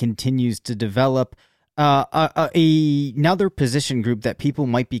how that continues to develop. Another position group that people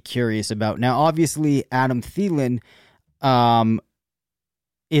might be curious about. Now, obviously, Adam Thielen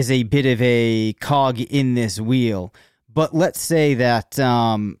is a bit of a cog in this wheel. But let's say that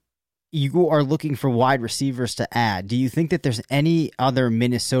you are looking for wide receivers to add. Do you think that there's any other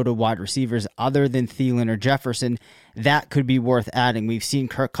Minnesota wide receivers other than Thielen or Jefferson that could be worth adding? We've seen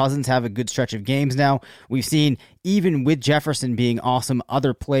Kirk Cousins have a good stretch of games now. We've seen, even with Jefferson being awesome,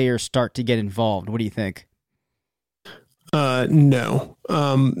 other players start to get involved. What do you think? No,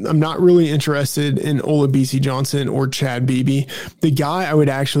 I'm not really interested in Olabisi Johnson or Chad Beebe. The guy I would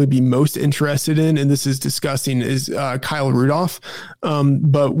actually be most interested in, and this is disgusting, is Kyle Rudolph.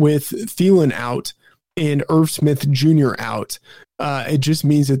 But with Thielen out and Irv Smith Jr. out, it just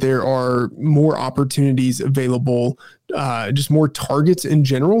means that there are more opportunities available, just more targets in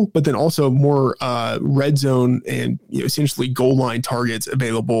general, but then also more red zone and essentially goal line targets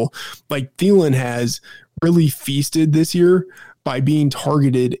available. Like Thielen has really feasted this year by being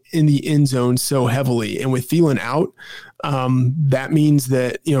targeted in the end zone so heavily. And with Thielen out, that means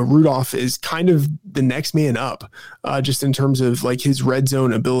that, Rudolph is kind of the next man up, just in terms of like his red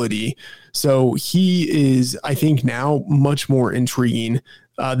zone ability. So he is, I think, now much more intriguing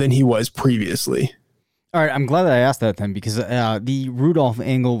than he was previously. All right, I'm glad that I asked that then, because the Rudolph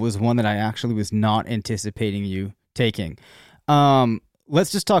angle was one that I actually was not anticipating you taking.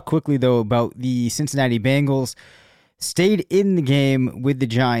 Let's just talk quickly, though, about the Cincinnati Bengals. Stayed in the game with the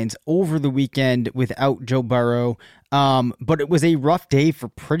Giants over the weekend without Joe Burrow, but it was a rough day for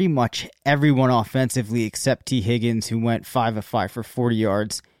pretty much everyone offensively except T. Higgins, who went 5 of 5 for 40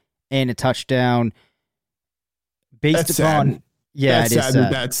 yards and a touchdown. That's sad. Yeah, that's it is sad.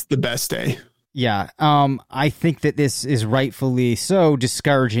 sad. That's the best day. Yeah, I think that this is rightfully so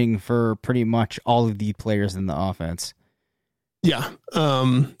discouraging for pretty much all of the players in the offense. Yeah.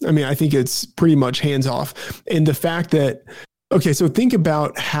 I think it's pretty much hands off. And the fact that, okay, so think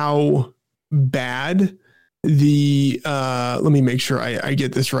about how bad let me make sure I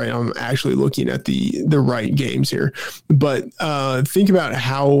get this right. I'm actually looking at the right games here, but think about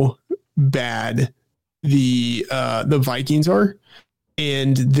how bad the Vikings are.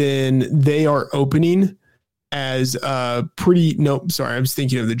 And then they are opening as I was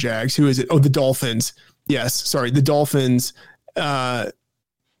thinking of the Jags. Who is it? Oh, the Dolphins. Yes. Sorry. The Dolphins. The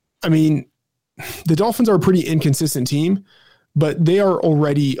Dolphins are a pretty inconsistent team, but they are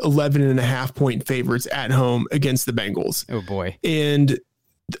already 11.5-point favorites at home against the Bengals. Oh boy. And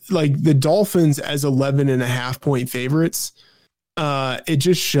like the Dolphins as 11.5-point favorites, it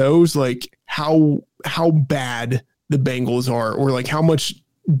just shows like how bad the Bengals are, or like how much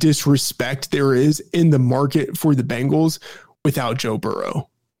disrespect there is in the market for the Bengals without Joe Burrow.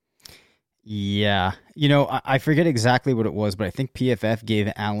 Yeah. I forget exactly what it was, but I think PFF gave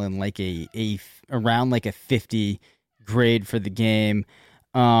Allen like around like a 50 grade for the game.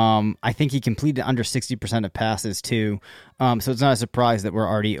 I think he completed under 60% of passes too. So it's not a surprise that we're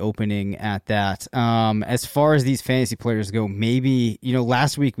already opening at that. As far as these fantasy players go, maybe,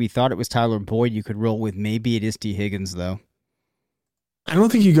 last week we thought it was Tyler Boyd you could roll with. Maybe it is T. Higgins though. I don't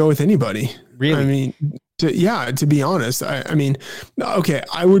think you go with anybody. Really? To be honest, okay,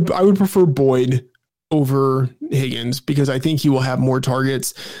 I would prefer Boyd over Higgins because I think he will have more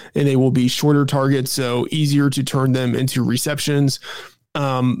targets and they will be shorter targets, so easier to turn them into receptions.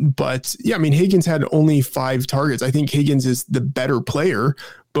 But yeah, Higgins had only 5 targets. I think Higgins is the better player,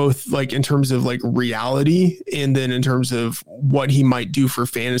 both like in terms of like reality and then in terms of what he might do for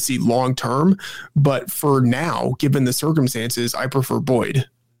fantasy long term. But for now, given the circumstances, I prefer Boyd.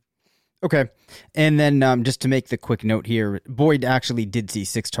 Okay. And then just to make the quick note here, Boyd actually did see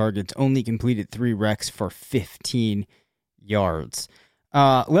 6 targets, only completed 3 recs for 15 yards.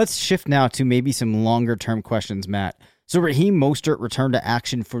 Let's shift now to maybe some longer term questions, Matt. So Raheem Mostert returned to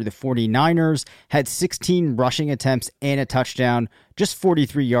action for the 49ers, had 16 rushing attempts and a touchdown, just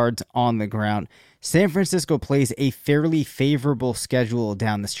 43 yards on the ground. San Francisco plays a fairly favorable schedule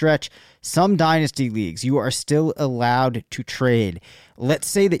down the stretch. Some dynasty leagues, you are still allowed to trade. Let's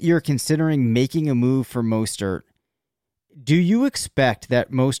say that you're considering making a move for Mostert. Do you expect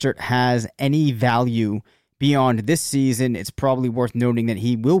that Mostert has any value beyond this season? It's probably worth noting that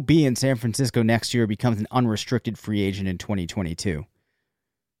he will be in San Francisco next year, becomes an unrestricted free agent in 2022.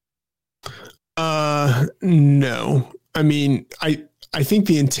 No. I think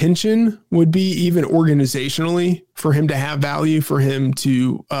the intention would be, even organizationally, for him to have value, for him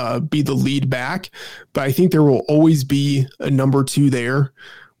to be the lead back. But I think there will always be a number 2 there.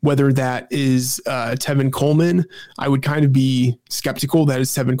 Whether that is Tevin Coleman, I would kind of be skeptical that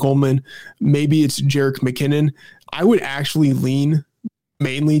it's Tevin Coleman. Maybe it's Jerick McKinnon. I would actually lean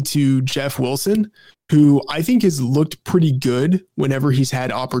mainly to Jeff Wilson, who I think has looked pretty good whenever he's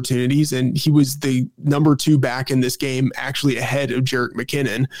had opportunities. And he was the number 2 back in this game, actually ahead of Jerick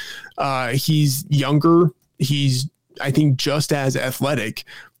McKinnon. He's younger. He's, I think, just as athletic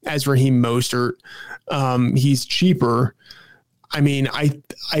as Raheem Mostert. He's cheaper.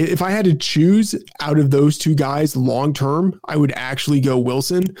 If I had to choose out of those 2 guys long term, I would actually go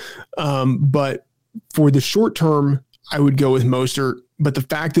Wilson. But for the short term, I would go with Mostert. But the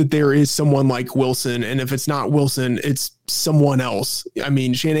fact that there is someone like Wilson, and if it's not Wilson, it's someone else.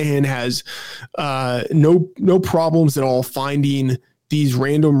 Shanahan has no problems at all finding these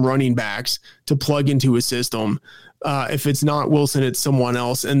random running backs to plug into a system. If it's not Wilson, it's someone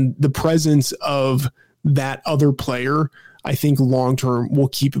else. And the presence of that other player, I think long-term will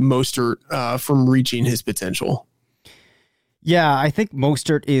keep Mostert from reaching his potential. Yeah, I think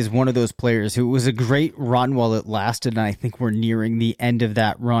Mostert is one of those players who was a great run while it lasted, and I think we're nearing the end of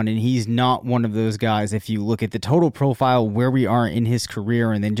that run, and he's not one of those guys, if you look at the total profile, where we are in his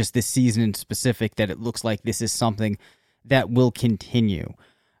career, and then just this season in specific, that it looks like this is something that will continue.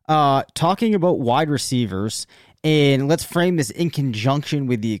 Talking about wide receivers, and let's frame this in conjunction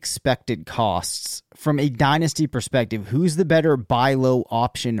with the expected costs. From a dynasty perspective, who's the better buy low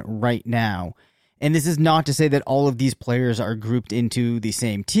option right now? And this is not to say that all of these players are grouped into the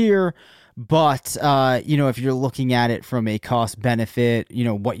same tier, but, if you're looking at it from a cost benefit,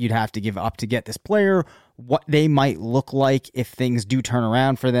 what you'd have to give up to get this player, what they might look like if things do turn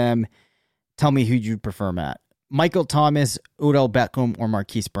around for them, tell me who you'd prefer, Matt. Michael Thomas, Odell Beckham, or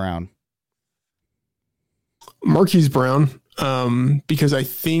Marquise Brown? Marquise Brown, because I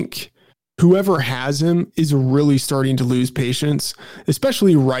think whoever has him is really starting to lose patience,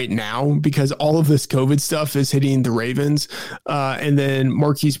 especially right now, because all of this COVID stuff is hitting the Ravens. And then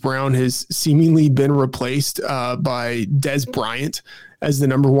Marquise Brown has seemingly been replaced by Dez Bryant as the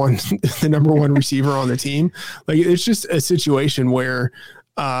number one receiver on the team. Like, it's just a situation where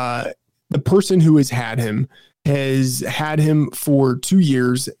the person who has had him for 2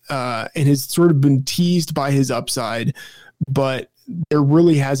 years and has sort of been teased by his upside, but there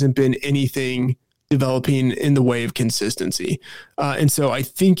really hasn't been anything developing in the way of consistency. And so I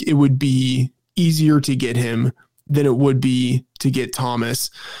think it would be easier to get him than it would be to get Thomas.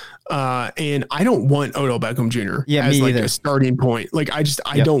 And I don't want Odell Beckham Jr. As like a starting point. Like, I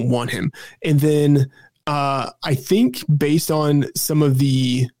don't want him. And then I think based on some of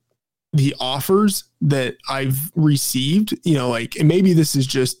the offers that I've received, and maybe this is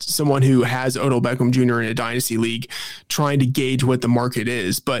just someone who has Odell Beckham Jr. in a dynasty league trying to gauge what the market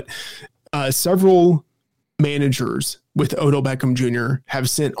is, but several managers with Odell Beckham Jr. have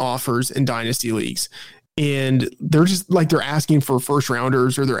sent offers in dynasty leagues, and they're just like, they're asking for first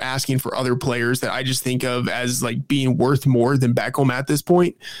rounders, or they're asking for other players that I just think of as like being worth more than Beckham at this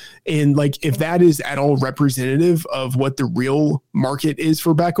point. And like, if that is at all representative of what the real market is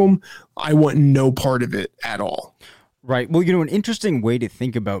for Beckham, I want no part of it at all. Right. Well, an interesting way to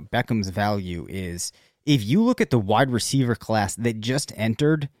think about Beckham's value is if you look at the wide receiver class that just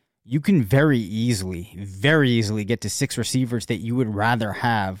entered, you can very easily get to 6 receivers that you would rather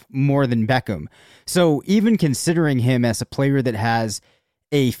have more than Beckham. So even considering him as a player that has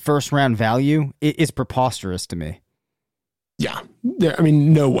a first round value, it is preposterous to me. Yeah. I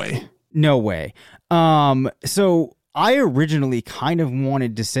mean, no way. No way. So I originally kind of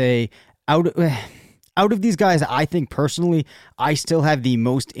wanted to say out of these guys, I think personally, I still have the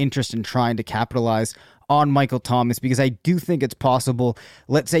most interest in trying to capitalize on Michael Thomas, because I do think it's possible,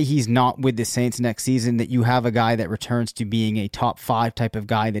 let's say he's not with the Saints next season, that you have a guy that returns to being a top 5 type of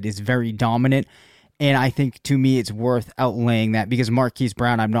guy that is very dominant. And I think, to me, it's worth outlaying that, because Marquise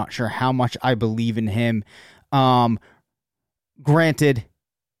Brown, I'm not sure how much I believe in him. Granted,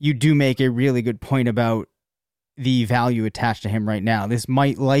 you do make a really good point about the value attached to him right now. This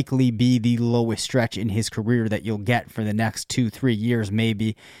might likely be the lowest stretch in his career that you'll get for the next 2-3 years,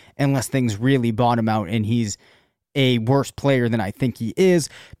 maybe, unless things really bottom out and he's a worse player than I think he is,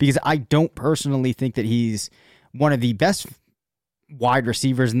 because I don't personally think that he's one of the best wide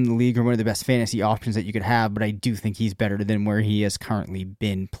receivers in the league or one of the best fantasy options that you could have, but I do think he's better than where he has currently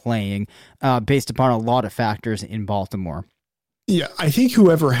been playing, based upon a lot of factors in Baltimore. Yeah, I think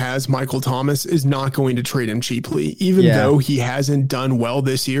whoever has Michael Thomas is not going to trade him cheaply, even though he hasn't done well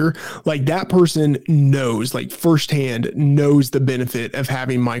this year. Like, that person knows, like, firsthand knows the benefit of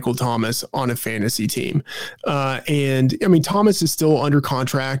having Michael Thomas on a fantasy team. And I mean, Thomas is still under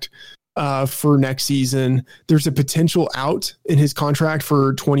contract for next season. There's a potential out in his contract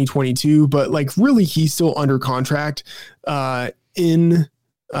for 2022, but like, really, he's still under contract in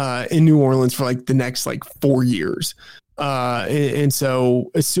New Orleans for like the next like 4 years. And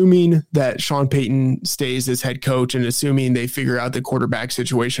so assuming that Sean Payton stays as head coach and assuming they figure out the quarterback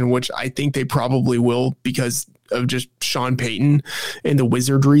situation, which I think they probably will because of just Sean Payton and the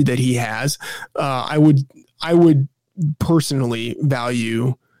wizardry that he has, I would personally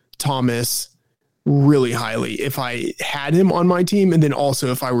value Thomas really highly if I had him on my team, and then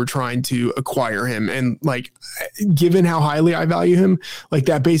also if I were trying to acquire him. And like, given how highly I value him, like,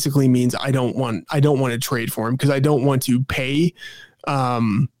 that basically means I don't want to trade for him, because I don't want to pay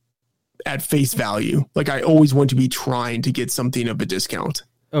at face value. Like, I always want to be trying to get something of a discount.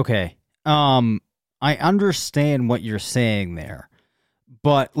 Okay. I understand what you're saying there,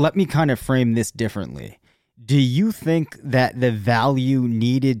 but let me kind of frame this differently. Do you think that the value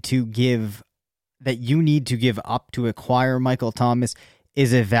that you need to give up to acquire Michael Thomas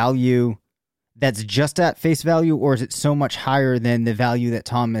is a value that's just at face value, or is it so much higher than the value that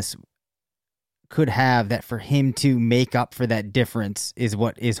Thomas could have that for him to make up for that difference is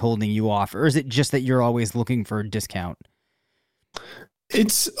what is holding you off? Or is it just that you're always looking for a discount?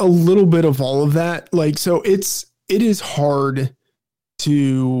 It's a little bit of all of that. Like, so it is hard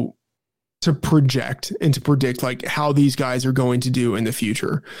to project and to predict like how these guys are going to do in the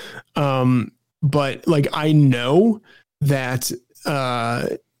future. But like, I know that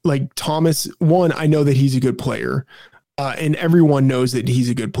like Thomas, one, I know that he's a good player. And everyone knows that he's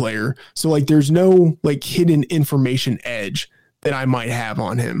a good player. So like, there's no like hidden information edge that I might have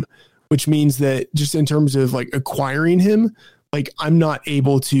on him, which means that just in terms of like acquiring him, like I'm not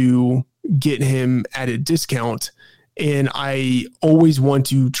able to get him at a discount. And I always want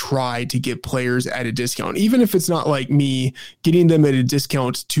to try to get players at a discount, even if it's not like me getting them at a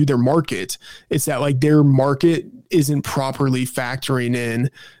discount to their market. It's that like their market isn't properly factoring in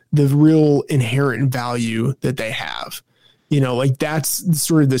the real inherent value that they have. You know, like that's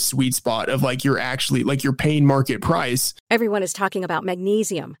sort of the sweet spot of like you're actually like you're paying market price. Everyone is talking about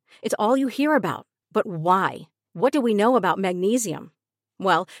magnesium. It's all you hear about. But why? What do we know about magnesium?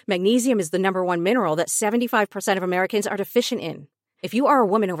 Well, magnesium is the number one mineral that 75% of Americans are deficient in. If you are a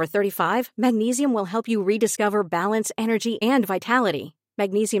woman over 35, magnesium will help you rediscover balance, energy, and vitality.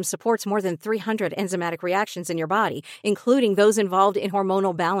 Magnesium supports more than 300 enzymatic reactions in your body, including those involved in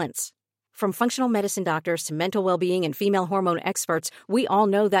hormonal balance. From functional medicine doctors to mental well-being and female hormone experts, we all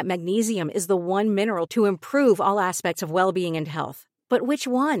know that magnesium is the one mineral to improve all aspects of well-being and health. But which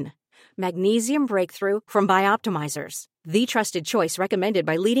one? Magnesium Breakthrough from Bioptimizers, the trusted choice recommended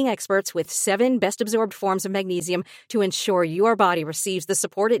by leading experts with 7 best-absorbed forms of magnesium to ensure your body receives the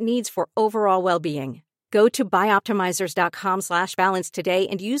support it needs for overall well-being. Go to bioptimizers.com/balance today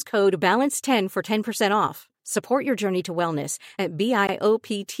and use code BALANCE10 for 10% off. Support your journey to wellness at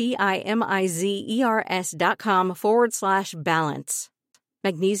bioptimizers.com/balance.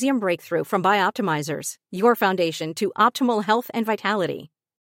 Magnesium Breakthrough from Bioptimizers, your foundation to optimal health and vitality.